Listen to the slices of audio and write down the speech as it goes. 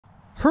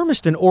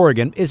Hermiston,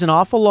 Oregon is an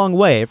awful long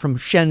way from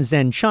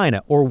Shenzhen,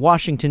 China, or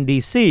Washington,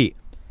 D.C.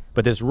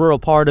 But this rural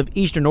part of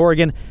eastern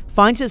Oregon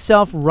finds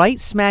itself right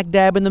smack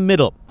dab in the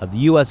middle of the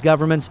U.S.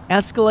 government's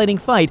escalating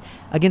fight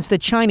against the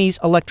Chinese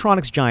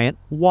electronics giant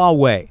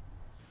Huawei.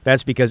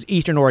 That's because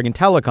Eastern Oregon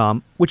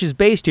Telecom, which is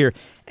based here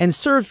and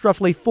serves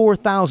roughly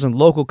 4,000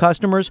 local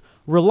customers,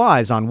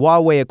 relies on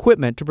Huawei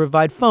equipment to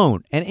provide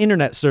phone and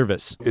internet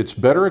service. It's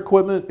better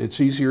equipment, it's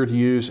easier to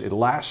use, it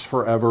lasts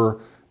forever,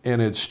 and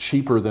it's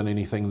cheaper than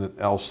anything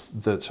else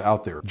that's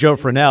out there. Joe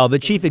Fresnel, the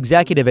chief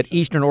executive at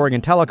Eastern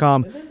Oregon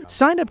Telecom,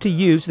 signed up to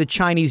use the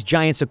Chinese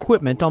giant's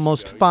equipment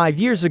almost 5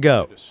 years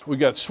ago. We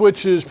got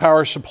switches,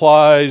 power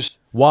supplies.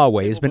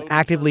 Huawei has been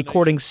actively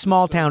courting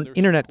small-town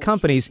internet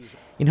companies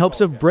in hopes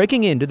of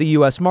breaking into the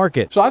U.S.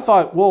 market. So I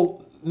thought,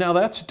 well, now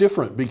that's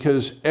different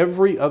because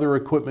every other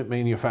equipment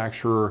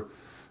manufacturer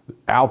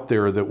out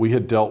there that we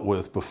had dealt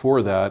with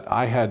before that,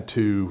 I had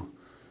to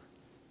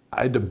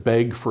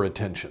beg for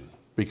attention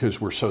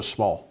because we're so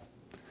small.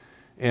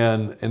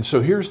 And so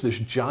here's this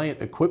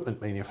giant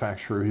equipment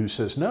manufacturer who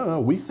says, no,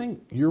 we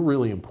think you're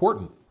really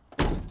important.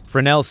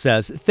 Fresnel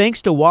says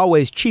thanks to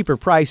Huawei's cheaper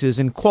prices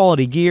and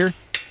quality gear,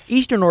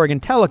 Eastern Oregon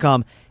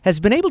Telecom has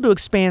been able to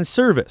expand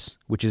service,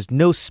 which is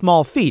no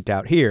small feat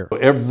out here.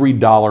 Every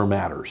dollar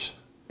matters.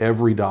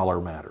 Every dollar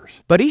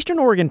matters. But Eastern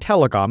Oregon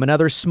Telecom and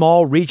other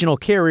small regional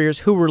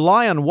carriers who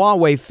rely on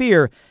Huawei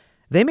fear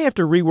they may have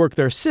to rework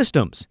their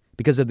systems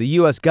because of the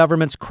U.S.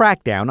 government's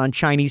crackdown on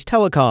Chinese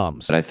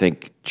telecoms. I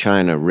think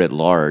China writ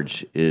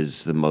large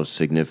is the most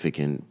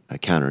significant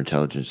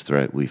counterintelligence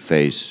threat we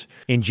face.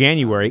 In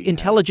January,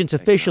 intelligence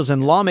officials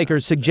and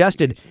lawmakers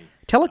suggested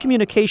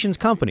telecommunications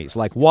companies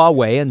like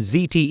Huawei and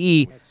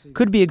ZTE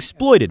could be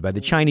exploited by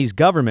the Chinese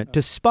government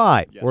to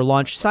spy or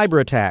launch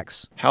cyber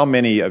attacks. How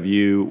many of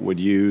you would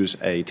use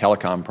a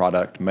telecom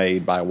product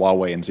made by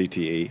Huawei and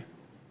ZTE?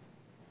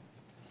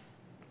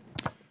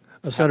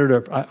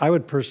 Senator, I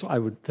would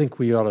think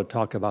we ought to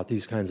talk about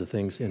these kinds of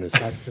things in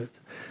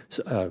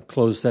a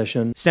closed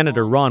session.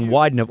 Senator Ron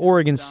Wyden of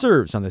Oregon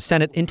serves on the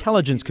Senate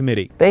Intelligence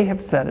Committee. They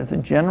have said as a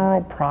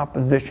general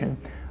proposition,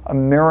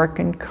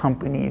 American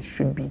companies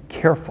should be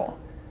careful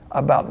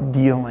about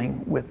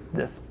dealing with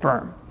this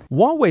firm.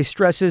 Huawei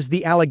stresses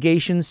the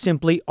allegations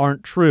simply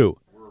aren't true.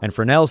 And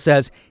Fresnel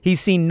says he's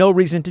seen no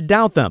reason to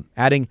doubt them,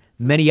 adding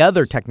many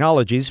other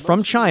technologies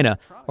from China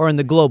are in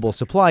the global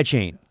supply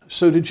chain.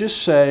 So to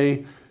just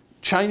say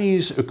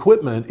Chinese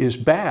equipment is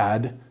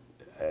bad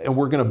and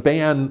we're going to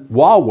ban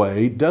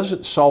Huawei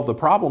doesn't solve the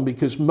problem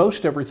because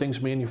most everything's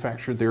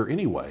manufactured there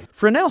anyway.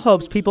 Fresnel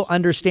hopes people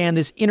understand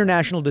this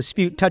international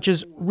dispute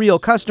touches real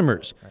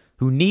customers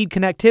who need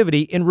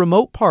connectivity in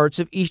remote parts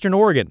of Eastern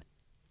Oregon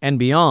and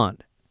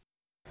beyond.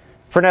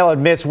 Fresnel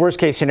admits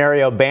worst-case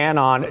scenario ban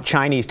on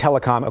Chinese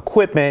telecom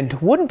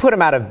equipment wouldn't put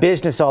him out of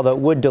business, although it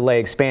would delay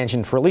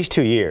expansion for at least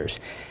 2 years.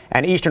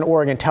 And Eastern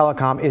Oregon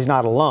Telecom is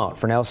not alone.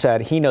 Fresnel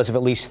said he knows of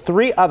at least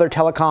 3 other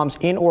telecoms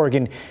in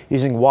Oregon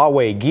using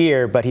Huawei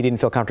gear, but he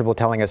didn't feel comfortable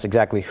telling us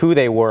exactly who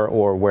they were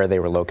or where they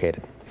were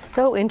located.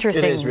 So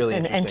interesting. It is really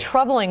interesting. And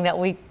troubling that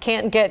we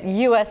can't get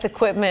U.S.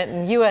 equipment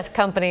and U.S.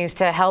 companies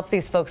to help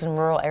these folks in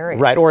rural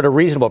areas. Right, or at a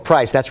reasonable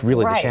price. That's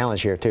really the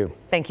challenge here, too.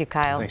 Thank you,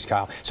 Kyle. Thanks,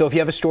 Kyle. So if you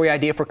have a story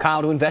idea for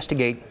Kyle to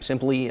investigate,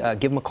 simply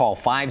give him a call,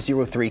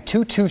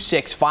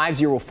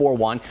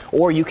 503-226-5041,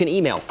 or you can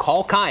email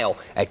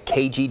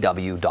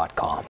callkyle@kgw.com.